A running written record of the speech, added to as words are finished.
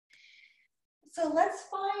So let's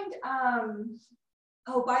find,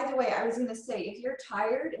 oh, by the way, I was gonna say, if you're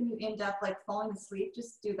tired and you end up like falling asleep,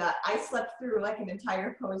 just do that. I slept through like an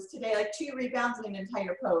entire pose today, like 2 rebounds and an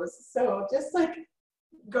entire pose. So just like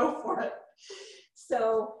go for it.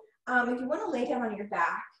 So if you wanna lay down on your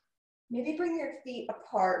back, maybe bring your feet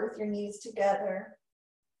apart with your knees together.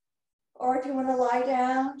 Or if you wanna lie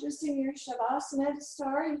down just in your savasana to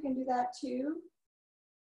start, you can do that too.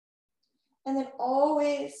 And then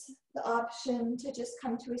always the option to just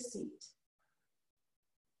come to a seat.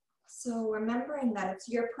 So remembering that it's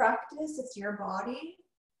your practice, it's your body,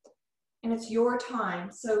 and it's your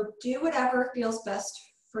time. So do whatever feels best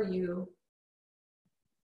for you.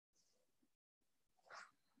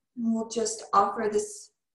 And we'll just offer this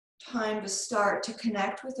time to start to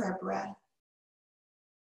connect with our breath.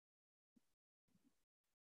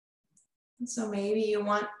 And so maybe you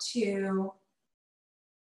want to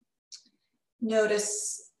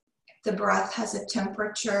notice if the breath has a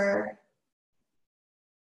temperature.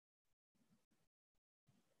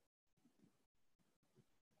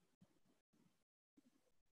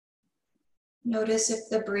 Notice if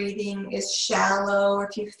the breathing is shallow or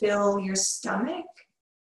if you feel your stomach.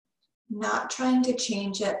 Not trying to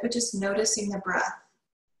change it, but just noticing the breath.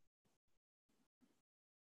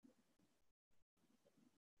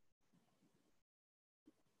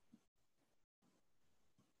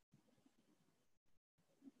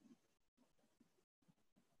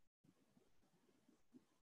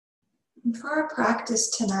 And for our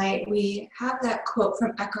practice tonight, we have that quote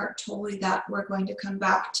from Eckhart Tolle that we're going to come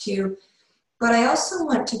back to. But I also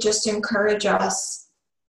want to just encourage us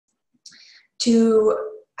to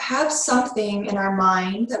have something in our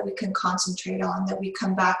mind that we can concentrate on, that we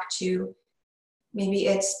come back to. Maybe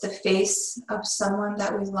it's the face of someone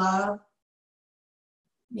that we love.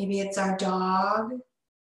 Maybe it's our dog.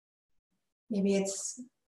 Maybe it's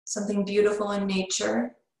something beautiful in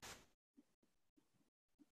nature.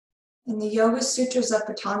 In the Yoga Sutras of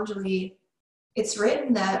Patanjali, it's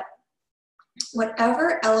written that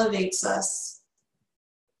whatever elevates us,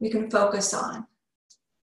 we can focus on.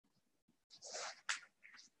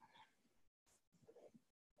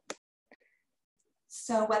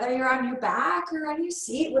 So whether you're on your back or on your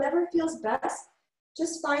seat, whatever feels best,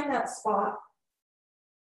 just find that spot,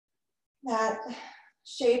 that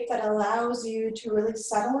shape that allows you to really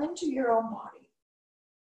settle into your own body.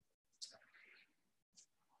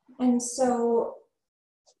 And so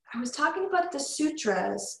I was talking about the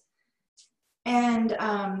sutras, and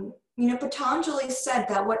Patanjali said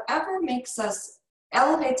that whatever makes us,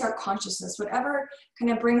 elevates our consciousness, whatever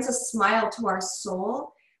kind of brings a smile to our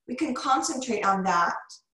soul, we can concentrate on that.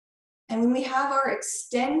 And when we have our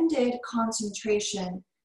extended concentration,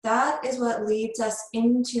 that is what leads us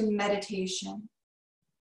into meditation.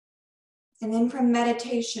 And then from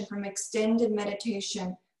meditation, from extended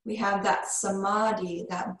meditation, we have that samadhi,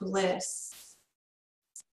 that bliss.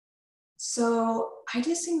 So I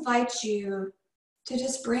just invite you to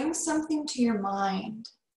just bring something to your mind,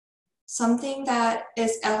 something that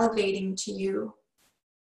is elevating to you.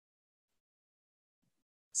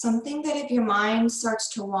 Something that if your mind starts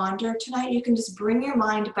to wander tonight, you can just bring your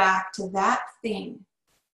mind back to that thing.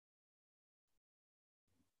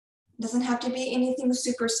 It doesn't have to be anything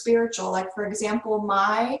super spiritual. Like, for example,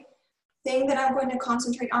 my thing that I'm going to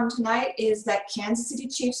concentrate on tonight is that Kansas City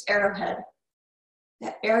Chiefs arrowhead.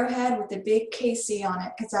 That arrowhead with the big KC on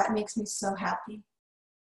it, because that makes me so happy.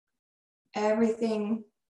 Everything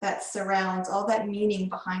that surrounds, all that meaning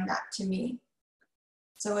behind that to me.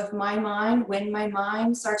 So if when my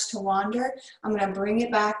mind starts to wander, I'm going to bring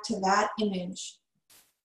it back to that image.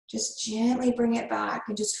 Just gently bring it back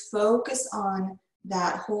and just focus on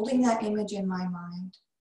that, holding that image in my mind.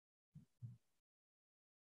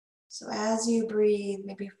 So as you breathe,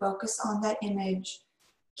 maybe focus on that image.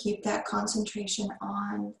 Keep that concentration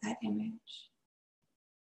on that image.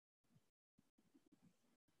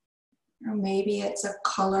 Or maybe it's a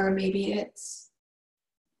color, maybe it's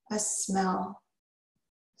a smell.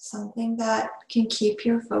 Something that can keep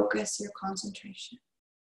your focus, your concentration.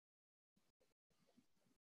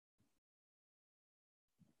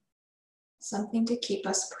 Something to keep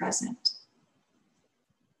us present.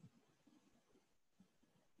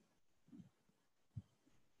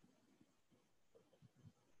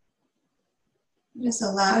 Just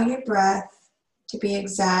allow your breath to be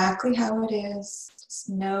exactly how it is. Just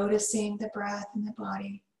noticing the breath in the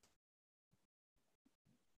body.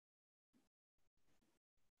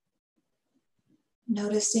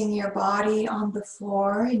 Noticing your body on the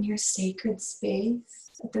floor in your sacred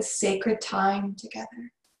space at the sacred time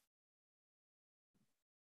together.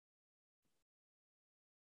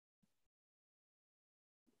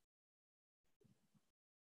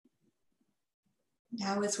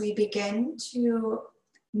 Now as we begin to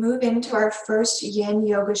move into our first yin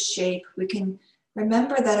yoga shape, we can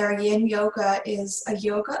remember that our yin yoga is a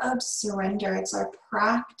yoga of surrender. It's our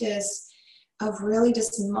practice of really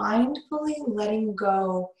just mindfully letting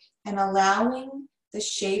go and allowing the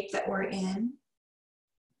shape that we're in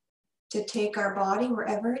to take our body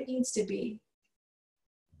wherever it needs to be.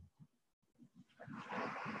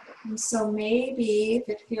 And so maybe if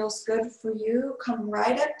it feels good for you, come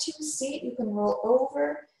right up to a seat. You can roll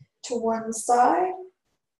over to one side.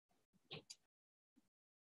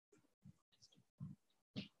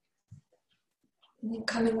 And then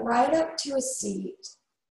coming right up to a seat.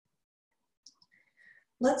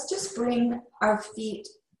 Let's just bring our feet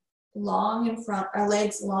long in front, our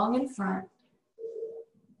legs long in front.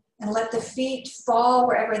 And let the feet fall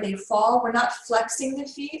wherever they fall. We're not flexing the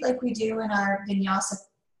feet like we do in our vinyasa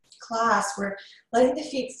class. We're letting the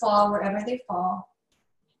feet fall wherever they fall.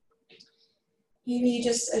 Maybe you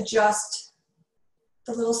just adjust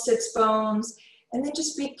the little sits bones and then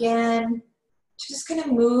just begin to just kind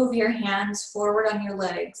of move your hands forward on your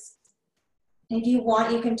legs. And if you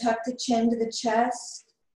want, you can tuck the chin to the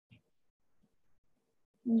chest.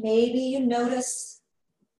 Maybe you notice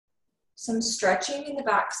some stretching in the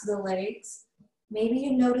backs of the legs. Maybe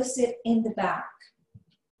you notice it in the back.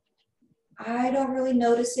 I don't really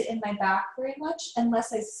notice it in my back very much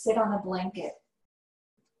unless I sit on a blanket.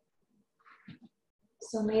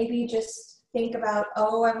 So maybe just think about,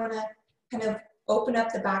 oh, I want to kind of open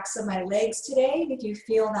up the backs of my legs today. If you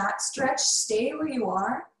feel that stretch, stay where you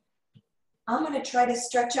are. I'm going to try to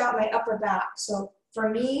stretch out my upper back. So for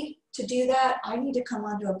me to do that, I need to come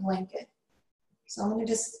onto a blanket. So I'm going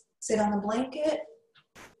to just sit on the blanket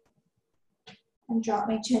and drop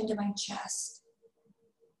my chin to my chest.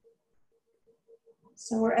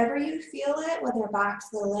 So wherever you feel it, whether backs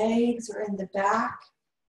of the legs or in the back,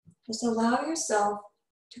 just allow yourself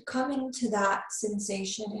to come into that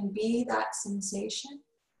sensation and be that sensation.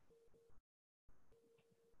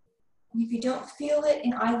 And if you don't feel it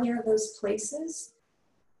in either of those places,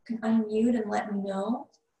 you can unmute and let me know.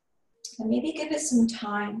 And maybe give it some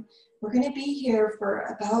time. We're going to be here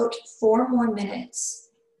for about 4 more minutes.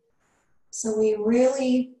 So we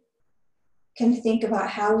really can think about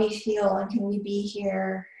how we feel and can we be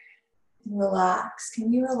here and relax.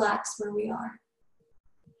 Can we relax where we are?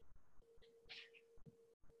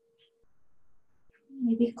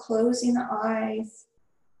 Maybe closing the eyes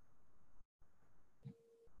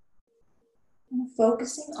and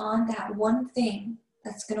focusing on that one thing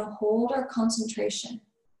that's going to hold our concentration.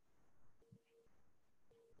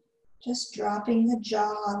 Just dropping the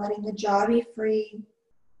jaw, letting the jaw be free.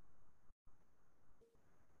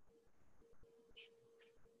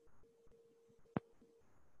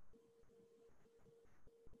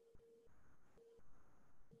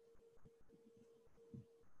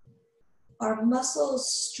 Our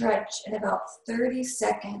muscles stretch in about 30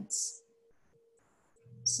 seconds.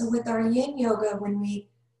 So with our yin yoga, when we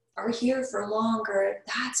are here for longer,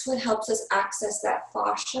 that's what helps us access that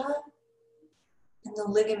fascia and the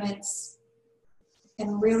ligaments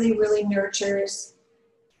and really, really nurtures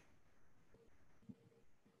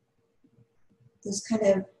those kind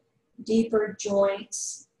of deeper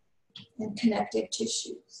joints and connective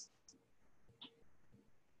tissues.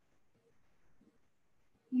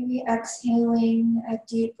 Maybe exhaling a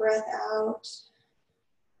deep breath out.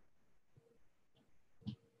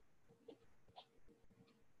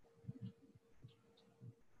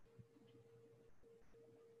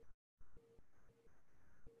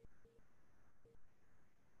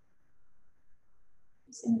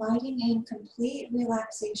 Just inviting in complete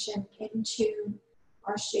relaxation into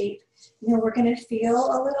our shape. You know, we're going to feel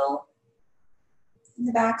a little in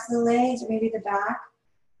the backs of the legs or maybe the back,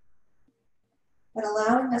 but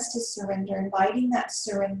allowing us to surrender, inviting that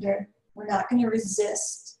surrender. We're not going to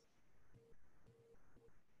resist.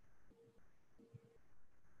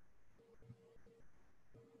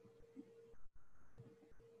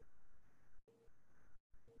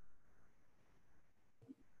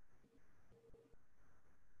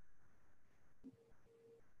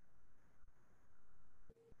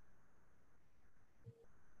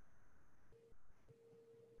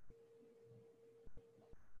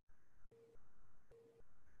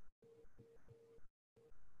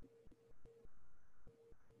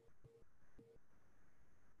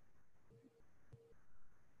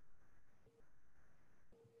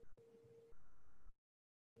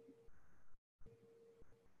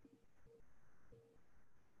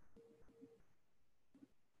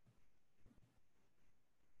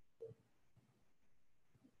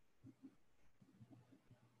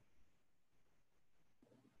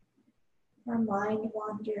 our mind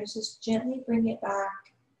wanders, just gently bring it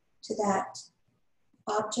back to that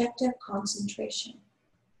object of concentration.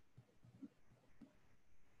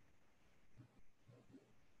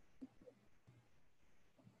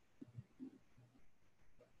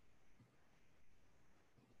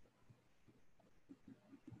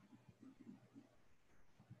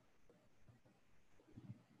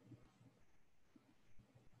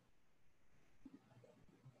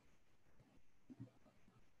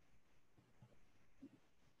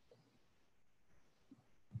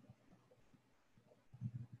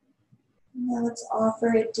 Now let's offer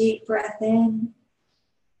a deep breath in.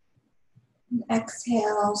 And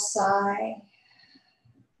exhale, sigh.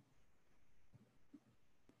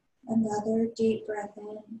 Another deep breath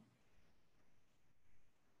in.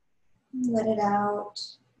 And let it out.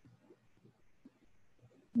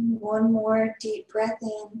 And one more deep breath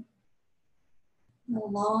in. And a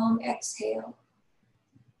long exhale.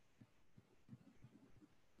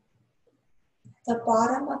 At the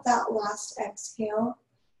bottom of that last exhale,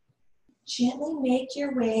 gently make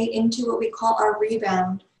your way into what we call our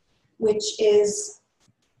rebound, which is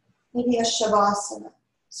maybe a savasana.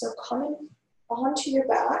 So coming onto your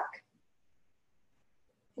back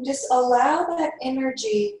and just allow that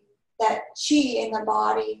energy, that chi in the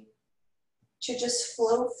body to just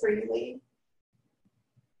flow freely.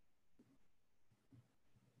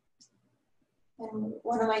 And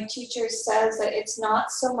one of my teachers says that it's not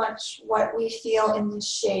so much what we feel in the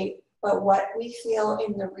shape, but what we feel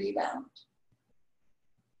in the rebound.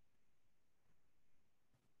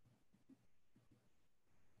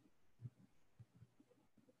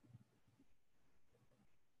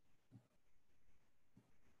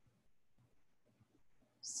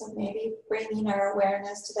 So maybe bringing our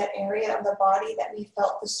awareness to that area of the body that we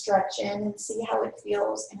felt the stretch in and see how it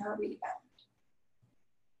feels in our rebound.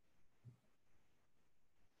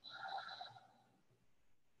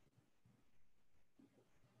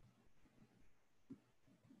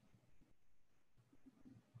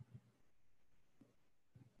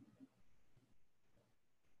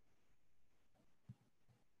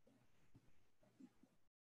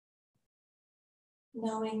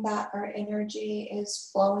 Knowing that our energy is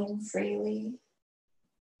flowing freely.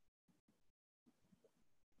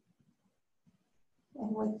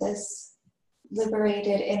 And with this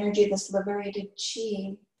liberated energy, this liberated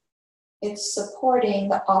chi, it's supporting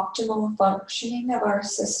the optimal functioning of our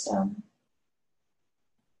system.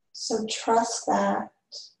 So trust that.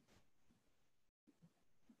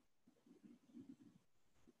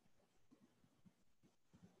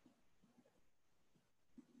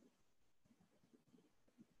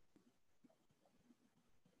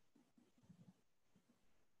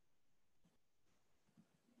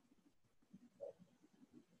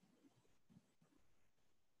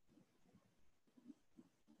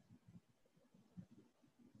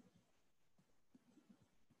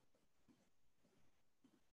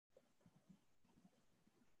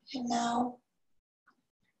 And now,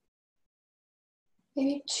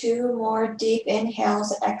 maybe 2 more deep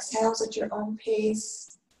inhales and exhales at your own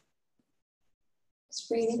pace. Just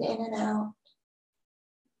breathing in and out.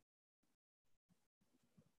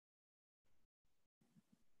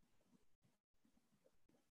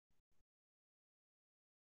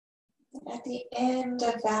 And at the end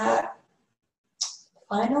of that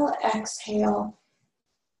final exhale,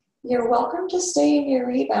 you're welcome to stay in your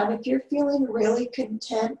rebound. If you're feeling really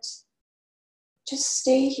content, just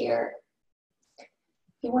stay here. If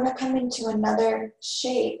you want to come into another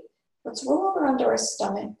shape, let's roll over onto our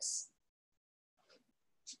stomachs.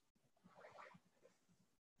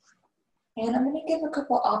 And I'm going to give a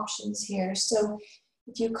couple options here. So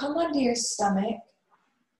if you come onto your stomach,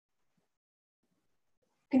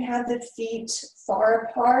 you can have the feet far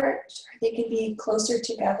apart, or they can be closer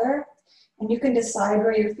together. And you can decide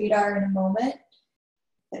where your feet are in a moment.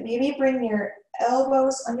 But maybe bring your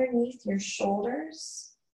elbows underneath your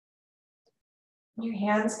shoulders. Your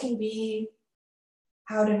hands can be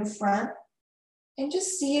out in front. And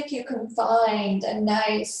just see if you can find a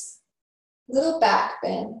nice little back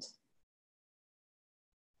bend.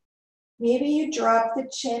 Maybe you drop the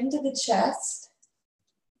chin to the chest.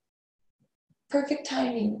 Perfect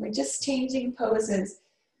timing. We're just changing poses.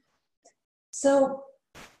 So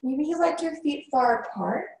maybe you like your feet far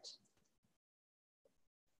apart.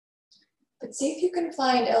 But see if you can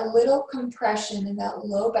find a little compression in that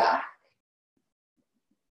low back.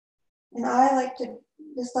 And I like to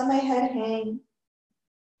just let my head hang.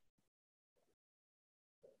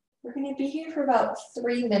 We're going to be here for about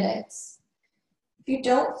 3 minutes. If you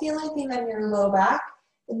don't feel anything on your low back,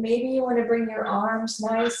 then maybe you want to bring your arms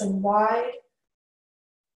nice and wide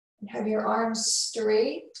and have your arms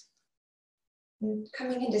straight. And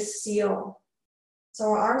coming into seal. So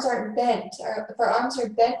our arms aren't bent. If our arms are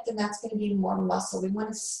bent, then that's going to be more muscle. We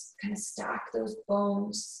want to kind of stack those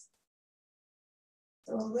bones.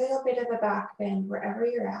 So a little bit of a back bend wherever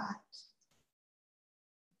you're at.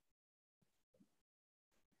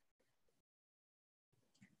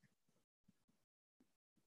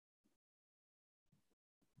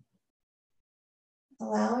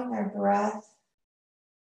 Allowing our breath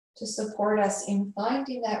to support us in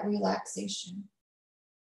finding that relaxation.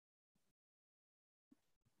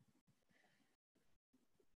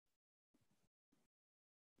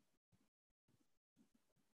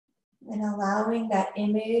 And allowing that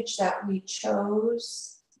image that we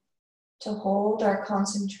chose to hold our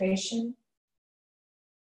concentration,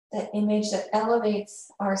 that image that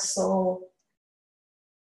elevates our soul,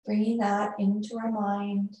 bringing that into our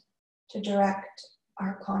mind to direct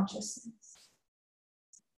our consciousness.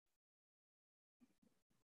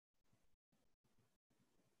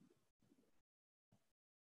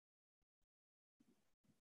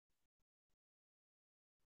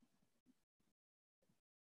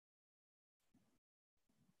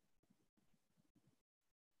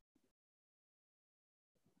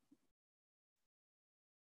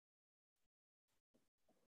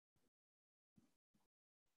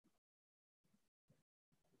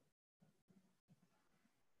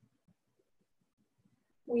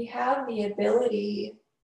 We have the ability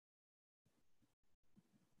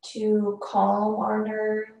to calm our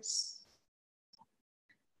nerves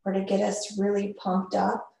or to get us really pumped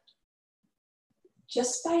up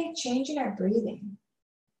just by changing our breathing.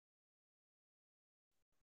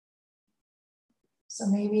 So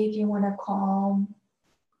maybe if you want to calm,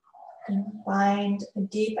 and find a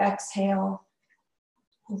deep exhale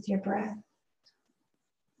with your breath.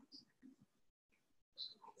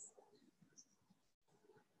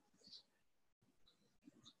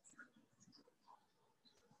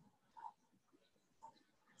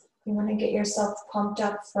 You want to get yourself pumped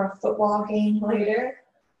up for a football game later.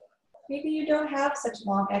 Maybe you don't have such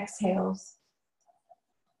long exhales.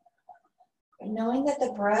 But knowing that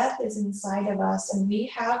the breath is inside of us and we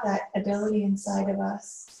have that ability inside of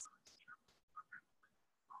us.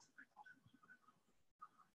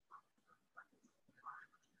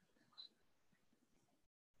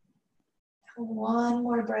 One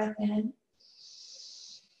more breath in.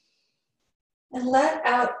 And let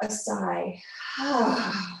out a sigh.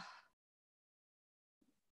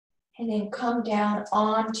 And then come down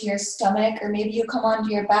onto your stomach, or maybe you come onto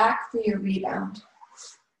your back for your rebound.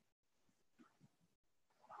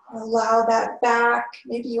 Allow that back.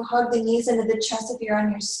 Maybe you hug the knees into the chest if you're on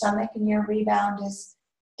your stomach and your rebound is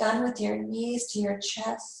done with your knees to your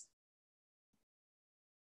chest.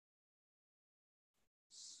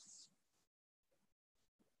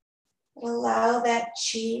 Allow that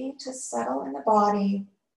chi to settle in the body.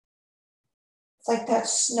 It's like that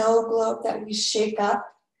snow globe that we shake up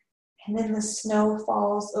and then the snow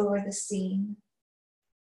falls over the scene.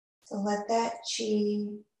 So let that chi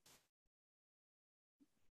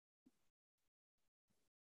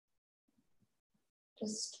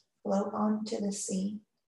just float onto the scene.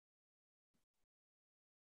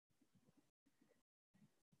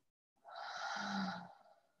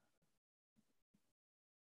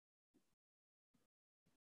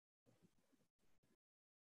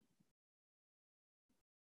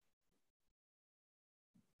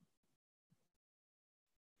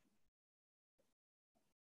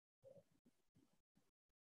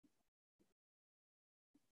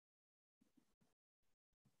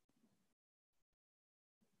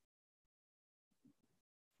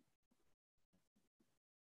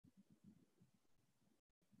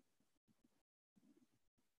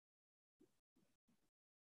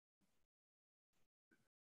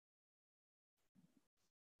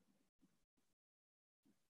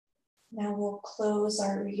 Now we'll close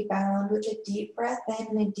our rebound with a deep breath in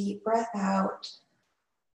and a deep breath out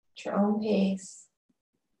at your own pace.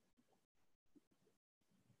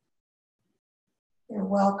 You're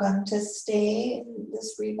welcome to stay in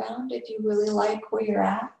this rebound if you really like where you're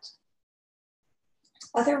at.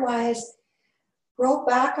 Otherwise, roll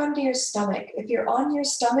back onto your stomach. If you're on your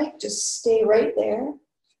stomach, just stay right there.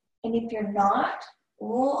 And if you're not,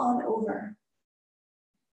 roll on over.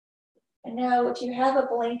 And now if you have a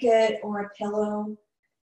blanket or a pillow,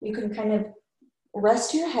 you can kind of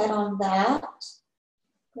rest your head on that.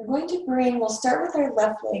 We're going to we'll start with our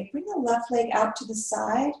left leg. Bring the left leg out to the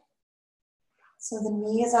side. So the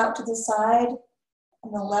knee is out to the side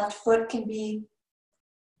and the left foot can be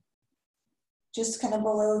just kind of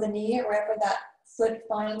below the knee or wherever that foot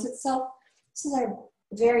finds itself. This is our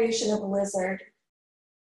variation of a lizard.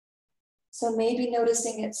 So maybe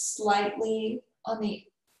noticing it slightly on the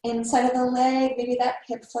inside of the leg, maybe that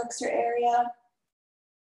hip flexor area,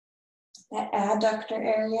 that adductor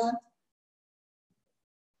area.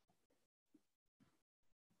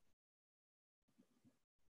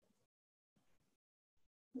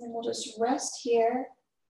 And then we'll just rest here.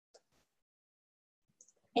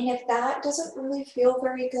 And if that doesn't really feel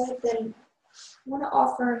very good, then I want to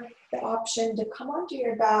offer the option to come onto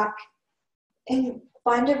your back and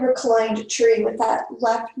find a reclined tree with that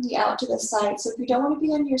left knee out to the side. So if you don't want to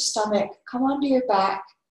be on your stomach, come onto your back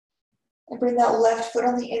and bring that left foot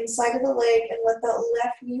on the inside of the leg and let that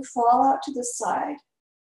left knee fall out to the side.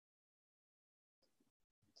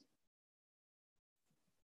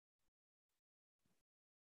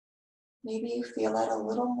 Maybe you feel that a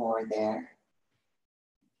little more there.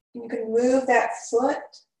 You can move that foot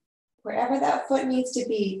wherever that foot needs to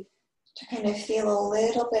be to kind of feel a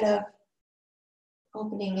little bit of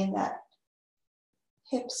opening in that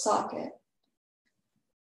hip socket.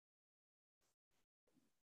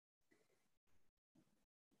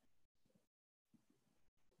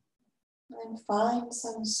 And find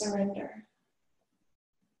some surrender.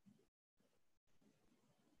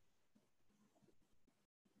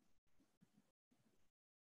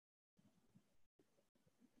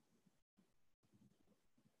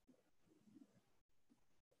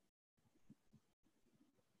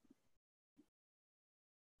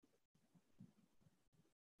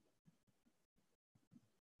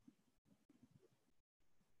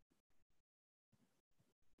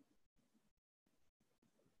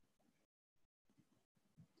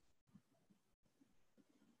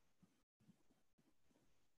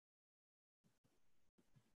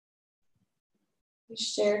 I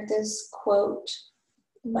shared this quote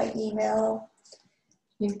in my email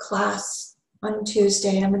in class on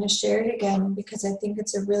Tuesday. I'm going to share it again because I think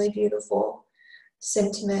it's a really beautiful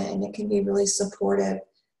sentiment and it can be really supportive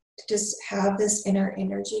to just have this inner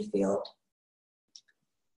energy field.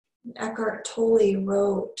 Eckhart Tolle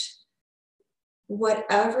wrote,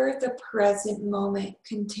 "Whatever the present moment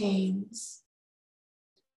contains,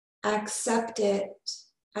 accept it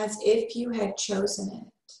as if you had chosen it.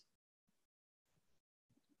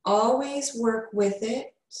 Always work with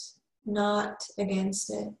it, not against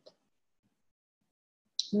it.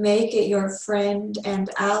 Make it your friend and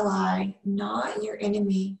ally, not your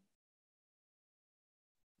enemy.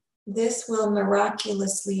 This will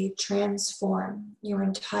miraculously transform your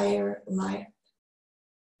entire life."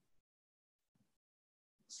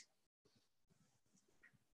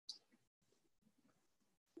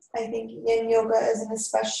 I think yin yoga is an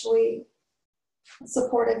especially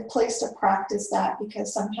supportive place to practice that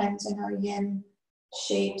because sometimes in our yin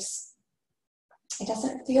shapes, it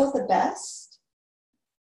doesn't feel the best,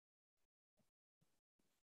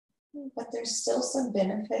 but there's still some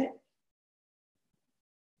benefit.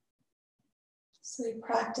 So we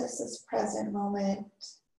practice this present moment,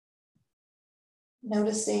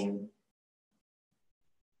 noticing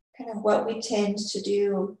kind of what we tend to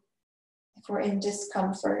do if we're in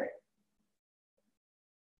discomfort.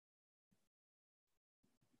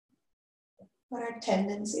 What our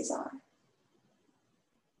tendencies are.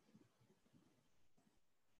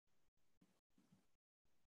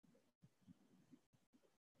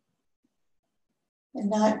 And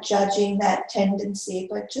not judging that tendency,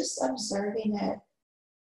 but just observing it.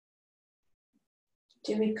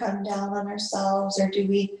 Do we come down on ourselves or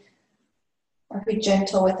are we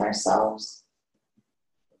gentle with ourselves?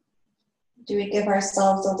 Do we give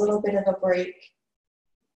ourselves a little bit of a break?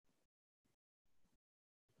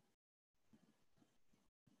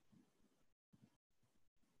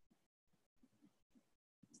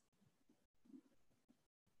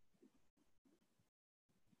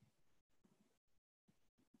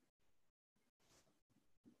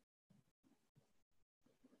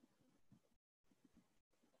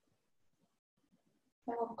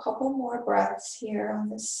 Now a couple more breaths here on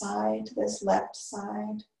this side, this left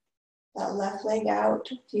side. That left leg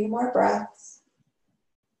out, a few more breaths.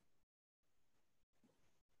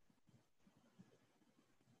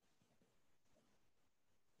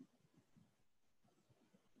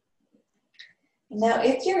 Now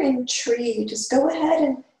if you're in tree, just go ahead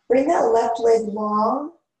and bring that left leg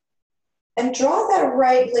long and draw that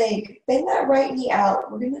right leg, bend that right knee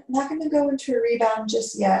out. We're not going to go into a rebound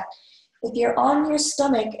just yet. If you're on your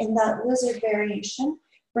stomach in that lizard variation,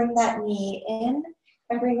 bring that knee in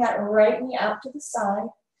and bring that right knee out to the side.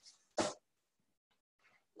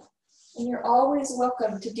 And you're always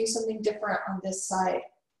welcome to do something different on this side.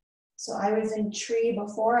 So I was in tree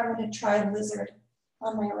before, I'm going to try lizard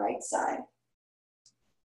on my right side.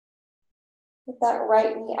 Put that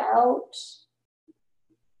right knee out.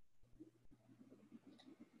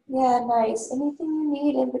 Yeah, nice. Anything you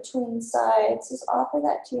need in between sides, just offer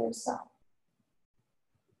that to yourself.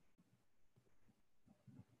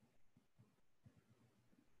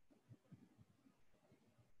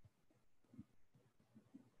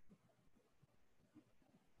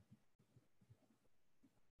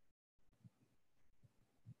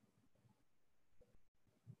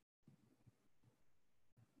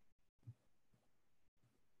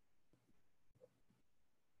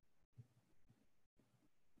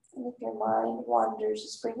 And if your mind wanders,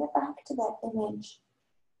 just bring it back to that image.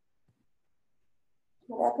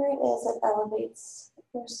 Whatever it is that elevates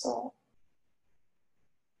your soul.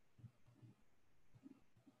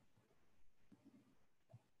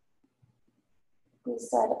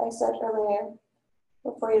 I said earlier,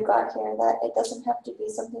 before you got here, that it doesn't have to be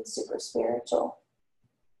something super spiritual,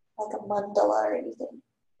 like a mandala or anything.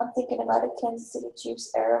 I'm thinking about a Kansas City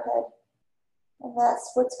Chiefs arrowhead, and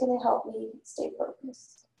that's what's going to help me stay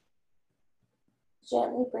focused.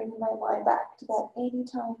 Gently bringing my mind back to that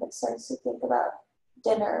anytime it starts to think about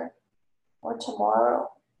dinner or tomorrow,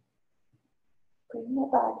 bringing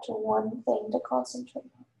it back to one thing to concentrate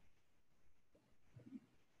on.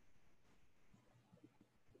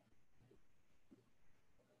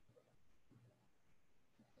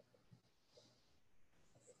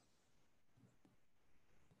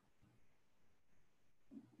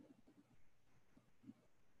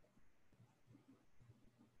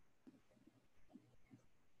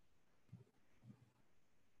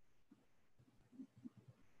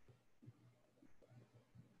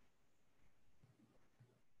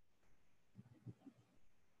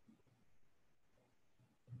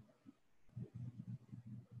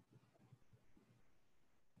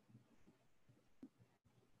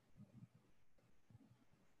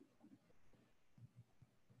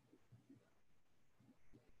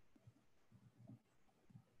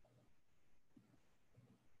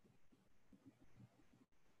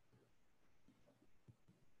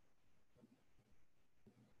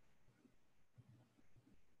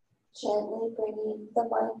 Gently bringing the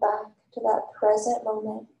mind back to that present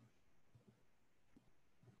moment,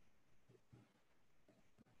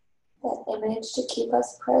 that image to keep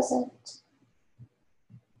us present,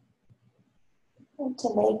 and to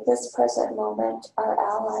make this present moment our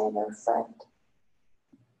ally and our friend.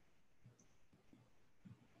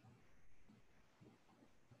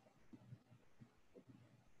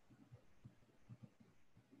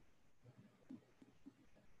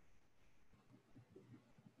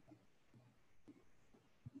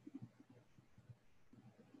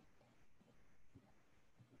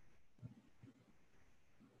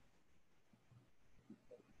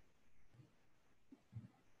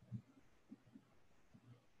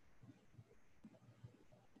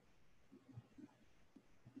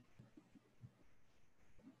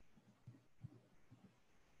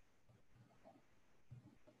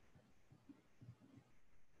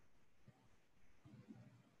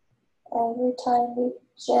 Every time we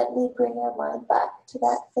gently bring our mind back to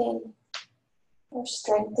that thing, we're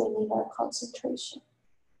strengthening our concentration.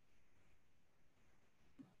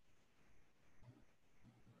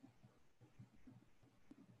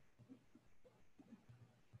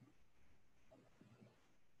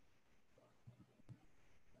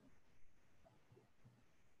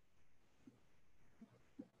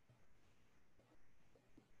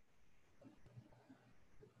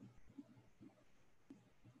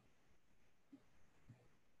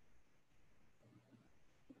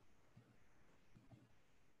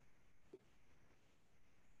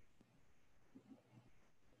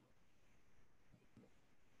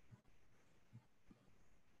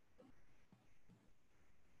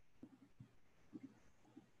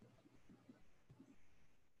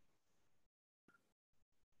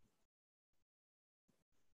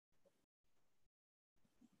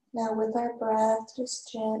 Now with our breath,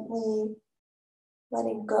 just gently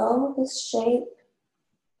letting go of this shape,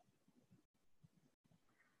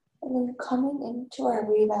 and then coming into our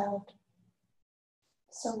rebound.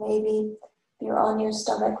 So maybe if you're on your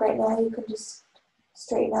stomach right now, you can just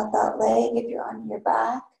straighten out that leg. If you're on your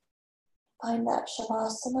back, find that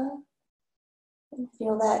savasana and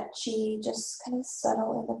feel that chi just kind of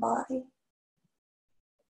settle in the body.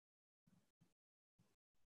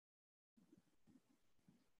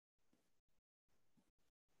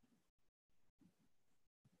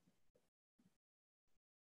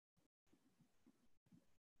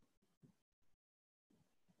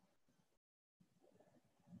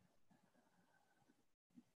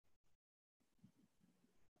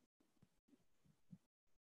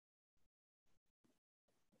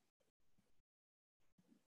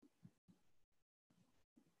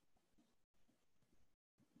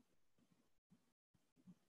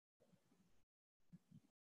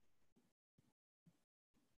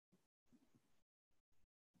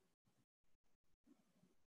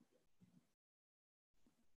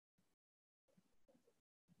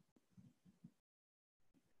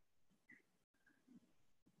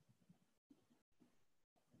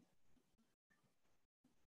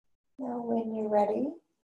 Now when you're ready,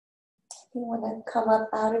 if you want to come up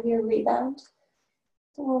out of your rebound,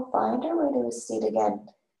 then we'll find our way to a seat again.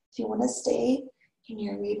 If you want to stay in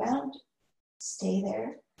your rebound, stay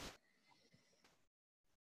there.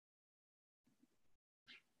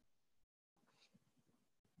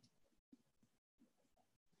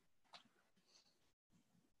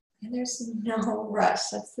 And there's no rush.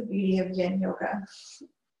 That's the beauty of yin yoga.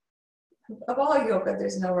 Of all yoga,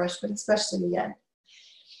 there's no rush, but especially yin.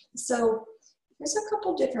 So there's a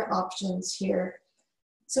couple different options here.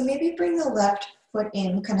 So maybe bring the left foot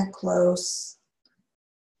in kind of close.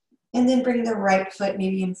 And then bring the right foot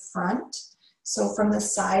maybe in front. So from the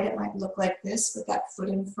side, it might look like this with that foot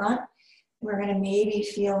in front. We're going to maybe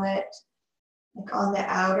feel it like on the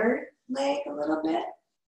outer leg a little bit.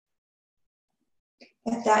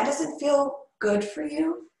 If that doesn't feel good for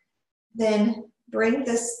you, then bring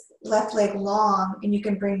this left leg long and you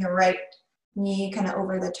can bring the right knee kind of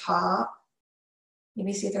over the top.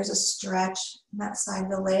 Maybe see if there's a stretch on that side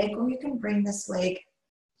of the leg, or you can bring this leg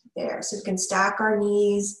there. So we can stack our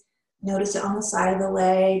knees, notice it on the side of the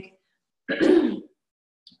leg. You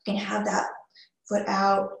can have that foot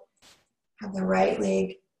out, have the right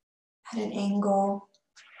leg at an angle.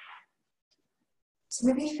 So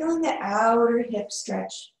maybe feeling the outer hip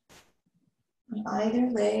stretch on either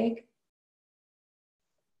leg.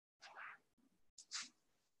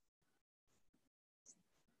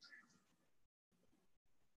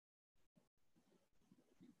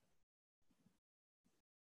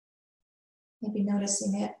 Maybe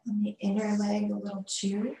noticing it on the inner leg a little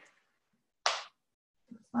too.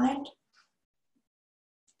 Find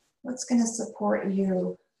what's going to support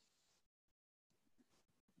you.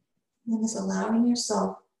 And then just allowing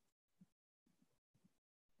yourself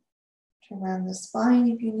to round the spine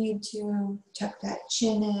if you need to, tuck that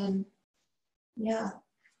chin in. Yeah.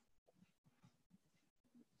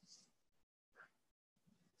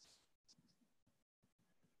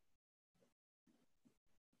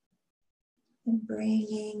 And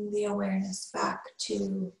bringing the awareness back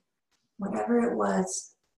to whatever it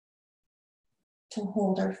was to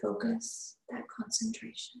hold our focus, that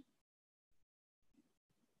concentration.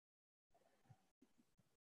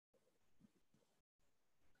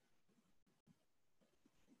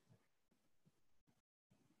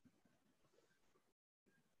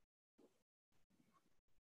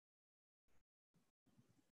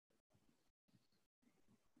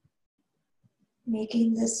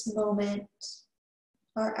 Making this moment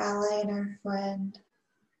our ally and our friend.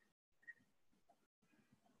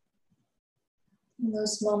 In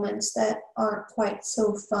those moments that aren't quite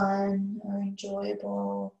so fun or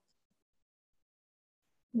enjoyable,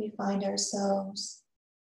 we find ourselves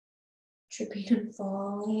tripping and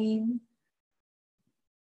falling,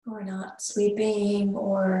 or not sleeping,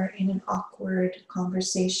 or in an awkward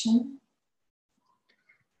conversation.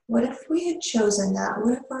 What if we had chosen that?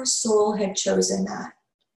 What if our soul had chosen that?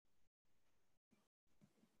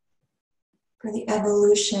 For the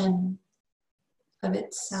evolution of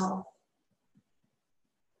itself.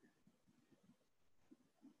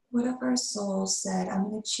 What if our soul said, I'm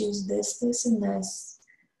going to choose this, this, and this,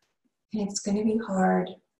 and it's going to be hard,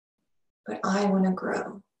 but I want to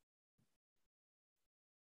grow.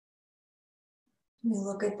 We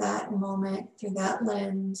look at that moment through that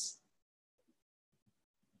lens,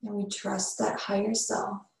 and we trust that higher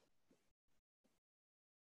self.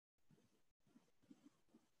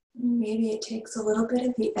 Maybe it takes a little bit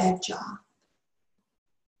of the edge off.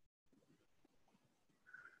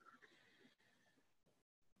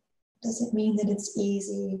 Doesn't mean that it's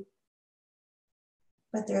easy,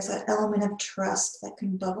 but there's an element of trust that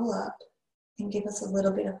can bubble up and give us a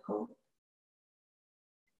little bit of hope.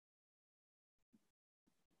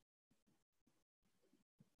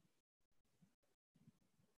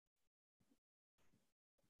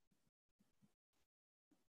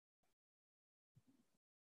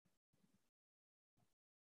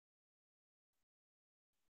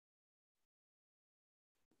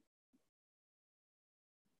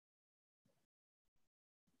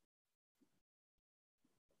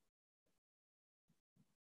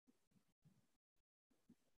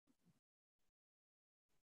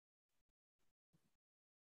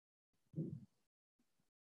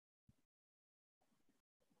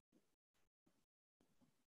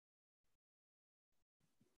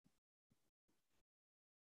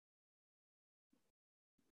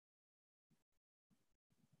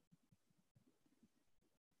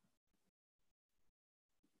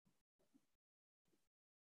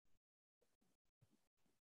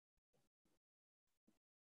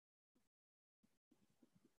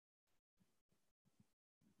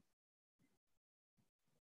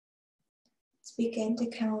 Let's begin to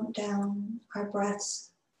count down our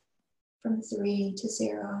breaths from 3 to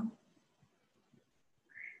 0.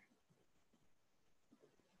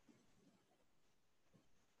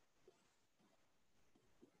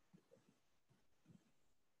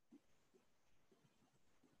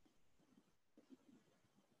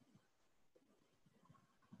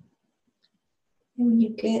 And when you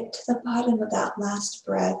get to the bottom of that last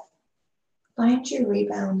breath, find your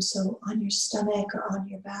rebound, so on your stomach or on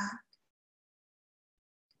your back.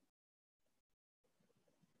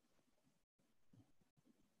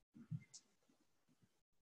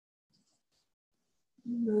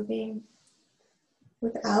 Moving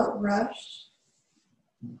without rush,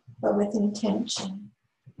 but with intention.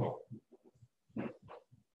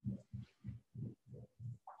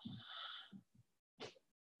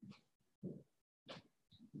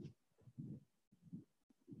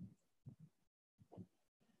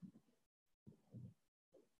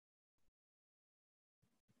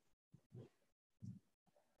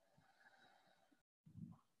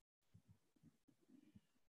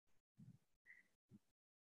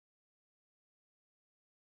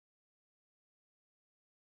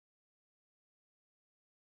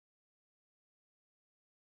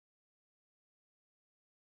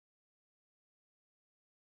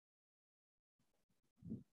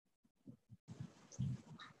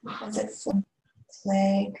 As it flips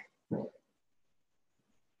leg.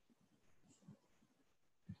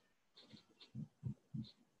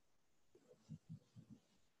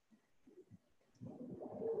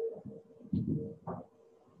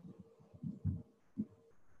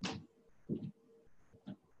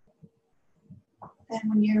 And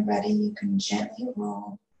when you're ready, you can gently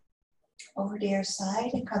roll over to your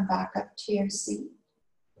side and come back up to your seat.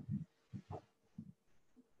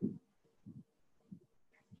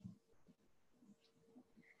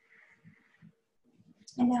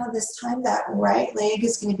 And now this time that right leg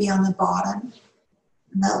is going to be on the bottom,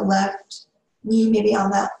 and that left knee maybe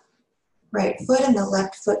on that right foot, and the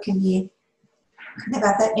left foot can be kind of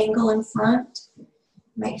at that angle in front. You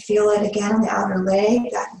might feel it again on the outer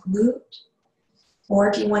leg, that glute. Or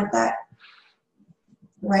if you want that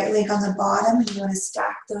right leg on the bottom and you want to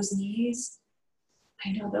stack those knees,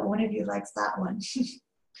 I know that one of you likes that one.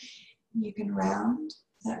 You can round,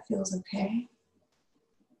 that feels okay.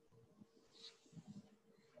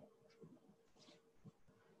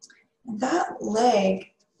 And that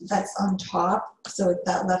leg that's on top, so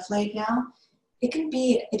that left leg now, it can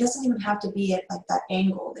be, it doesn't even have to be at like that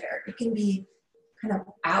angle there. It can be kind of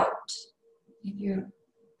out. If you're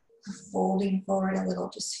folding forward a little,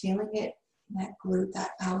 just feeling it, that glute,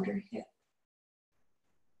 that outer hip.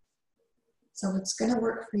 So what's going to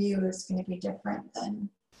work for you is going to be different than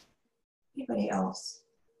anybody else.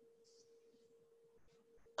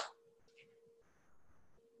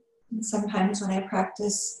 And sometimes when I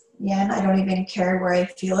practice yin, I don't even care where I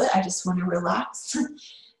feel it. I just want to relax.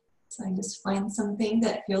 So I just find something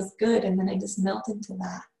that feels good and then I just melt into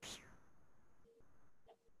that.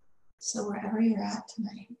 So wherever you're at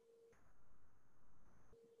tonight.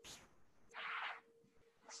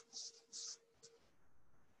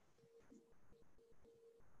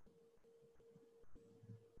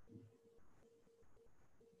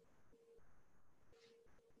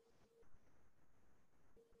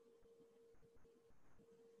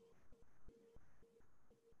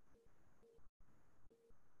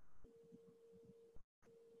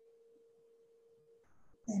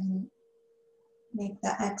 And make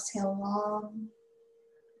the exhale long.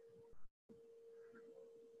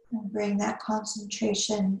 And bring that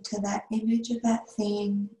concentration to that image of that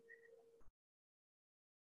thing.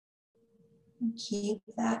 And keep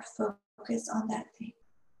that focus on that thing.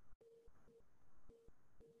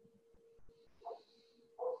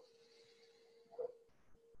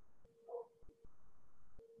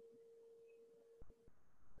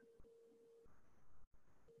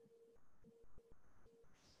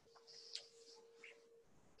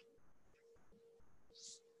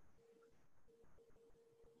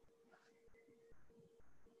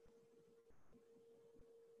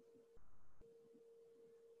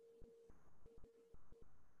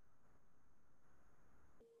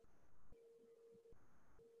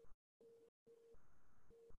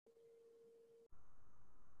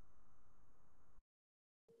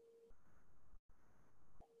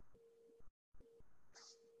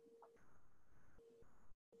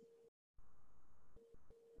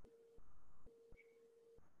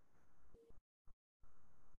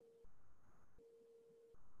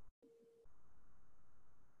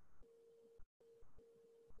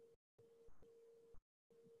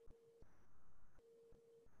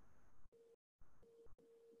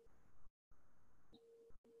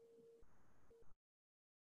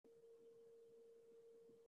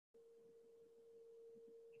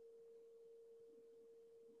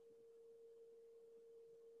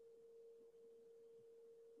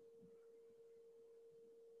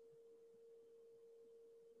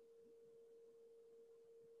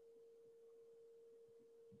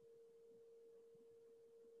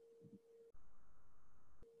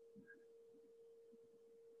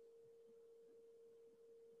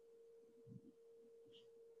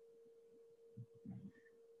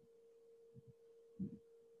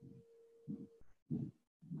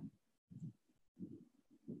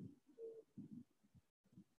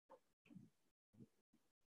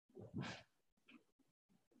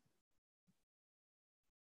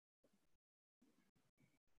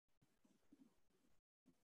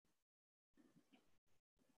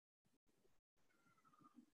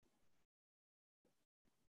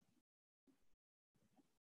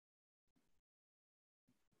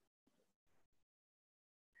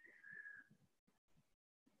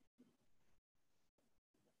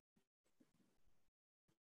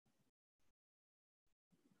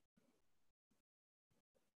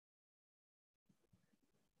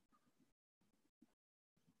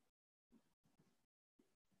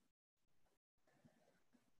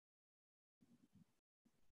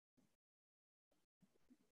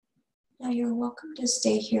 you're welcome to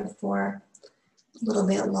stay here for a little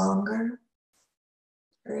bit longer,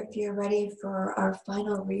 or if you're ready for our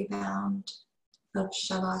final rebound of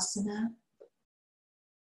Shavasana,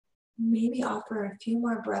 maybe offer a few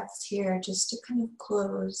more breaths here just to kind of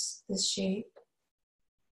close this shape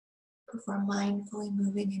before mindfully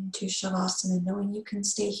moving into Shavasana, knowing you can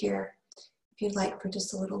stay here if you'd like for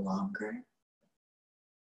just a little longer.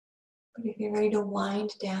 But if you're ready to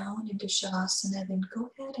wind down into Shavasana, then go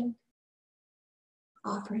ahead and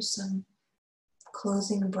offer some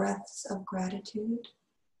closing breaths of gratitude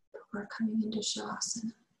before coming into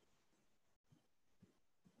Shavasana.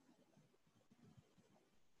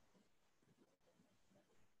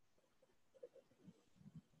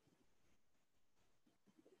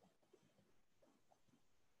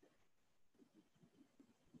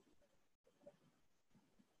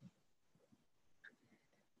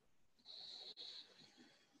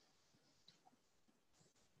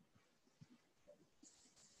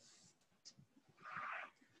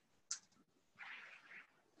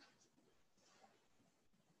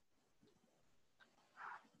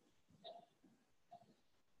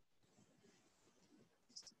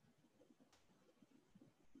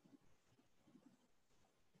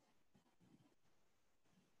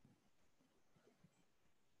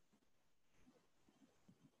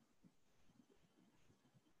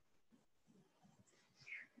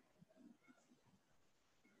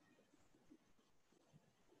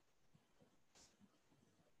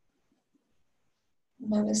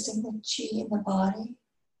 Noticing the chi in the body.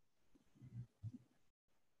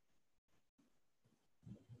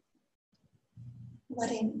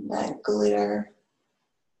 Letting that glitter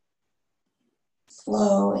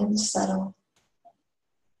flow and settle.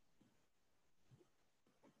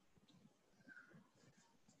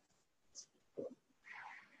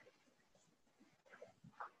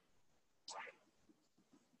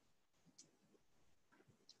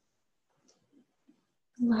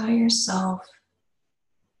 Allow yourself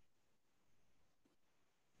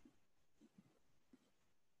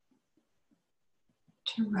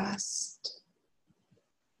to rest.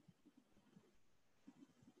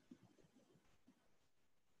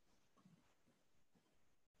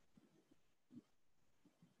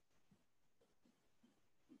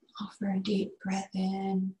 Offer a deep breath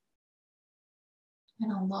in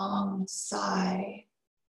and a long sigh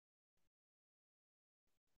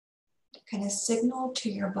to kind of signal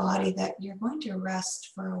to your body that you're going to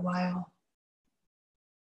rest for a while.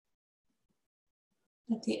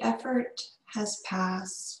 That the effort has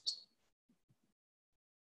passed.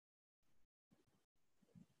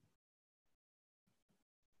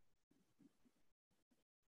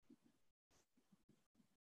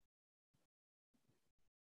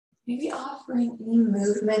 Maybe offering any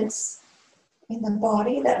movements in the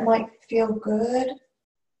body that might feel good,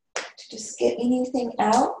 to just get anything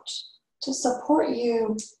out to support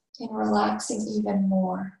you in relaxing even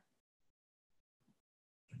more.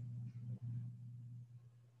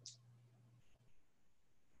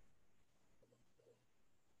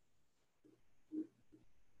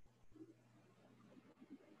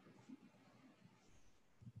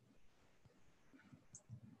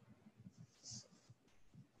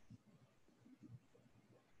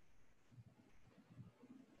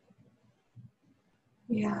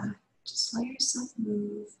 Yeah, just let yourself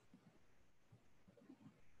move.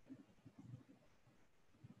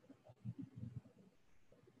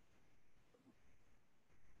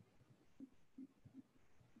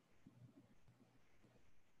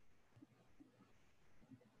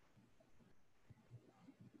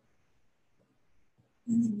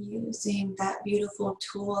 And then using that beautiful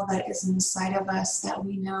tool that is inside of us that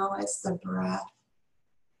we know as the breath.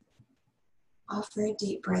 Offer a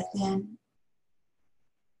deep breath in.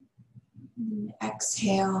 And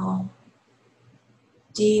exhale,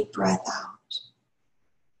 deep breath out.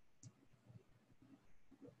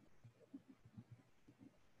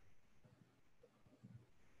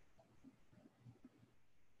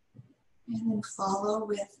 And then follow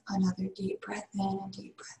with another deep breath in and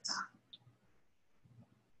deep breath out.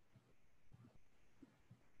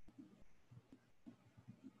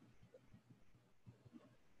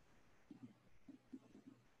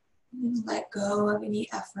 And let go of any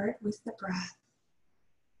effort with the breath.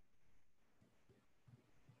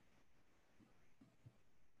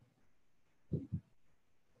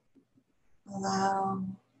 Allow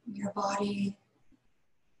your body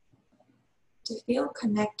to feel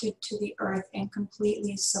connected to the earth and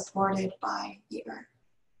completely supported by the earth.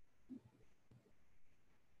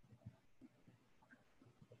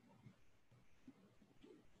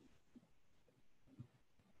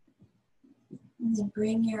 And then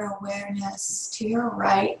bring your awareness to your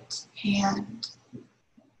right hand.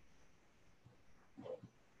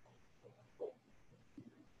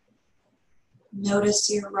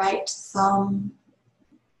 Notice your right thumb,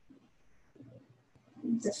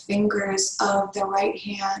 the fingers of the right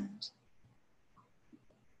hand.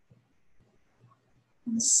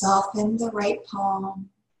 And soften the right palm.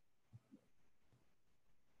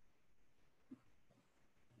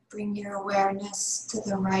 Bring your awareness to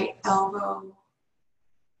the right elbow,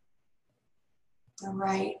 the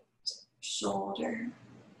right shoulder,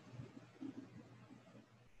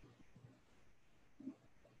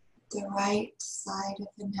 the right side of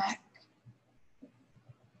the neck.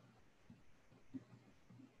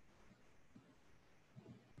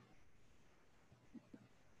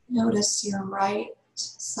 Notice your right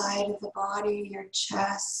side of the body, your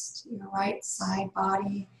chest, your right side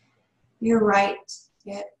body, your right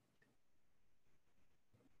hip.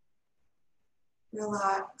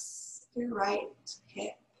 Relax your right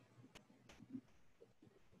hip.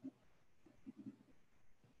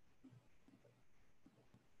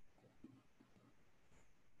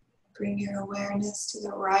 Bring your awareness to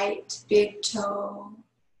the right big toe,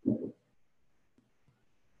 the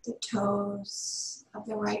toes of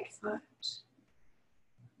the right foot,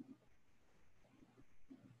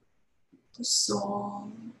 the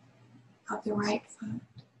sole of the right foot.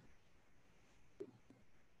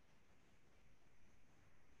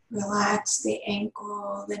 Relax the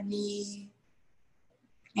ankle, the knee,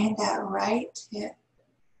 and that right hip,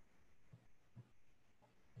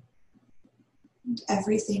 and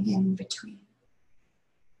everything in between.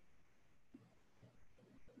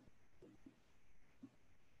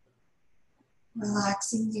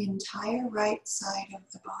 Relaxing the entire right side of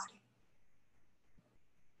the body.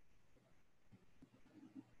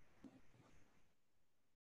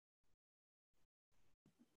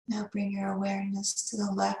 Now bring your awareness to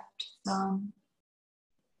the left thumb,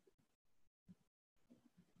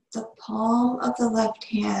 the palm of the left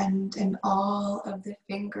hand, and all of the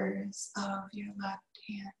fingers of your left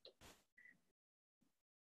hand.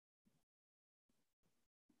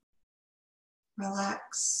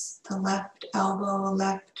 Relax the left elbow,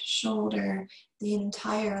 left shoulder. The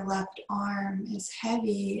entire left arm is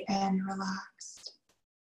heavy and relaxed.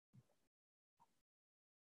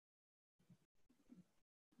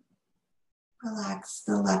 Relax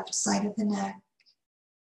the left side of the neck,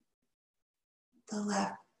 the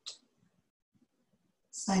left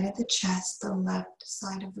side of the chest, the left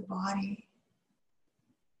side of the body.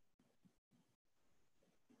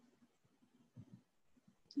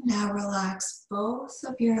 Now relax both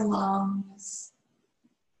of your lungs.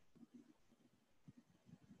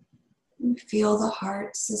 And feel the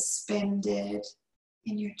heart suspended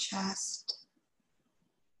in your chest,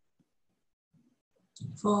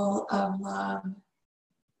 full of love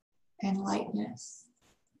and lightness.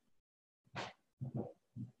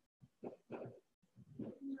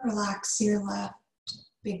 Relax your left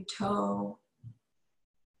big toe.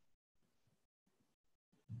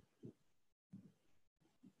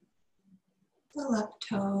 The left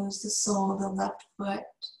toes, the sole of the left foot.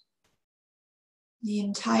 The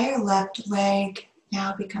entire left leg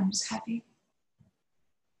now becomes heavy.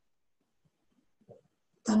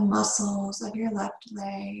 The muscles of your left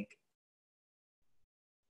leg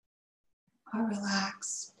are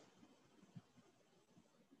relaxed.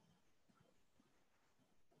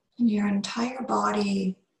 And your entire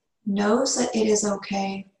body knows that it is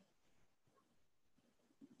okay,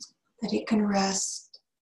 that it can rest,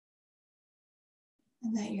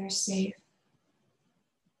 and that you're safe.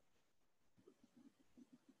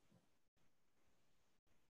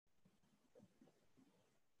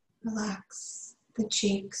 Relax the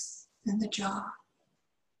cheeks and the jaw.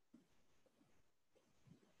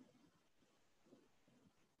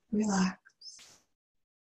 Relax.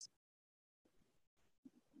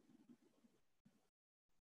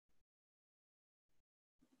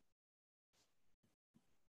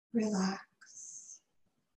 Relax.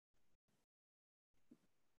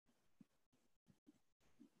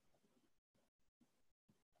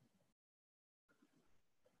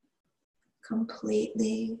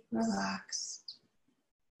 Completely relaxed.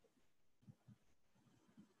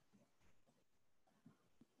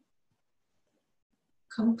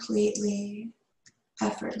 Completely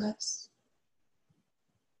effortless.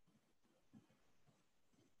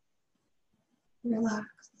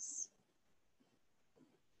 Relax.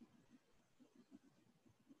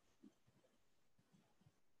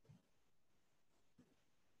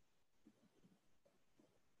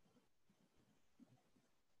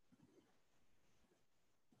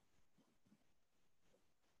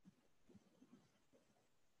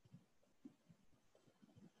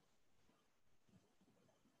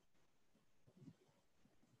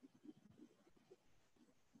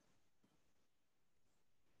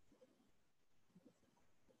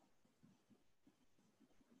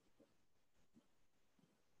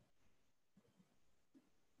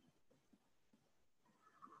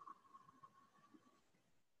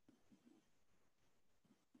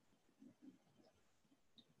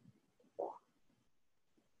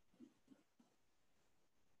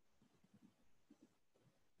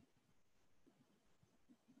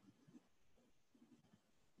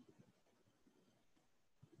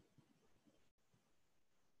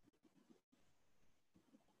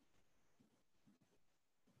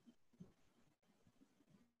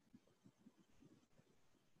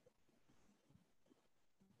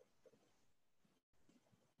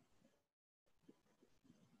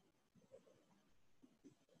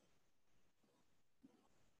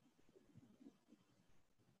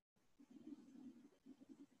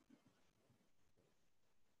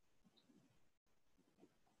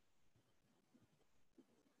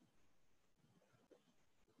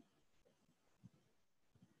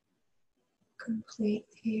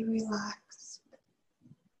 completely relaxed.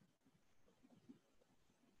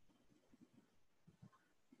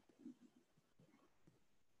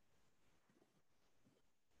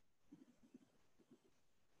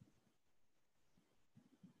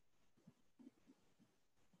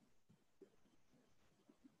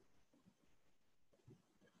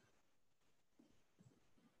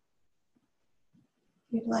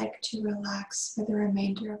 If you'd like to relax for the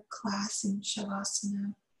remainder of class in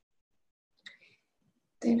Shavasana,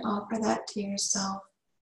 then offer that to yourself.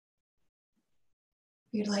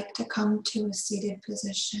 If you'd like to come to a seated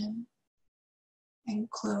position and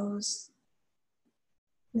close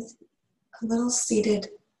with a little seated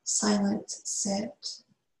silent sit,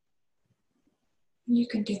 you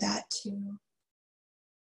can do that too.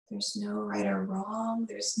 There's no right or wrong.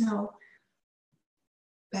 There's no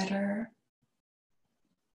better.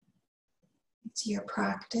 It's your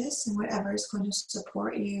practice and whatever is going to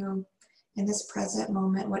support you in this present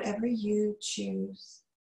moment, whatever you choose.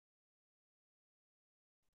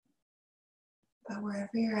 But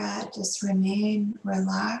wherever you're at, just remain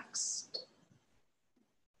relaxed.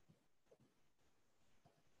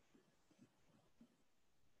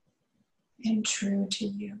 And true to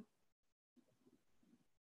you.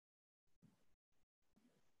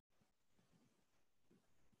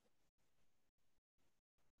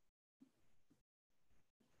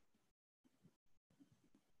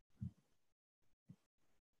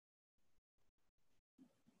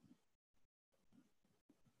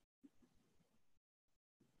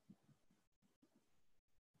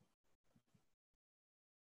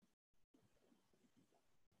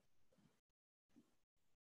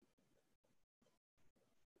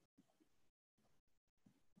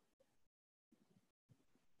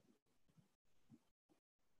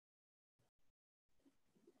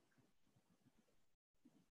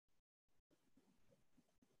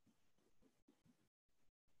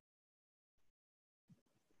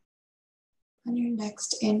 On your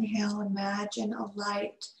next inhale, imagine a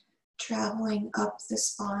light traveling up the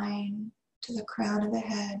spine to the crown of the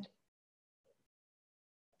head.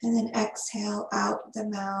 And then exhale out the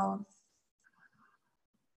mouth.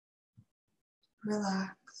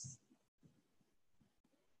 Relax.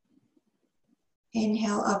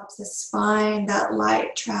 Inhale up the spine, that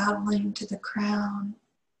light traveling to the crown.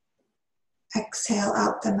 Exhale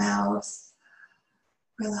out the mouth.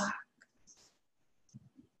 Relax.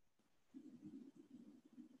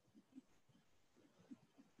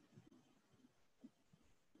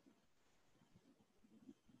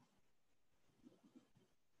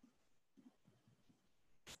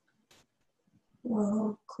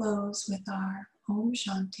 We'll close with our Om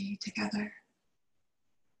Shanti together.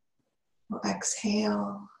 We'll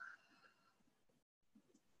exhale,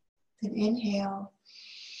 then inhale.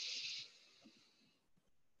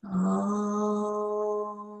 Om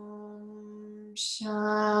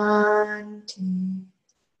Shanti,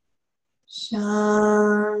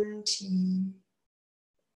 Shanti,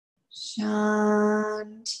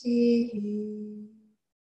 Shanti.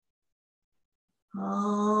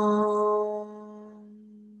 Om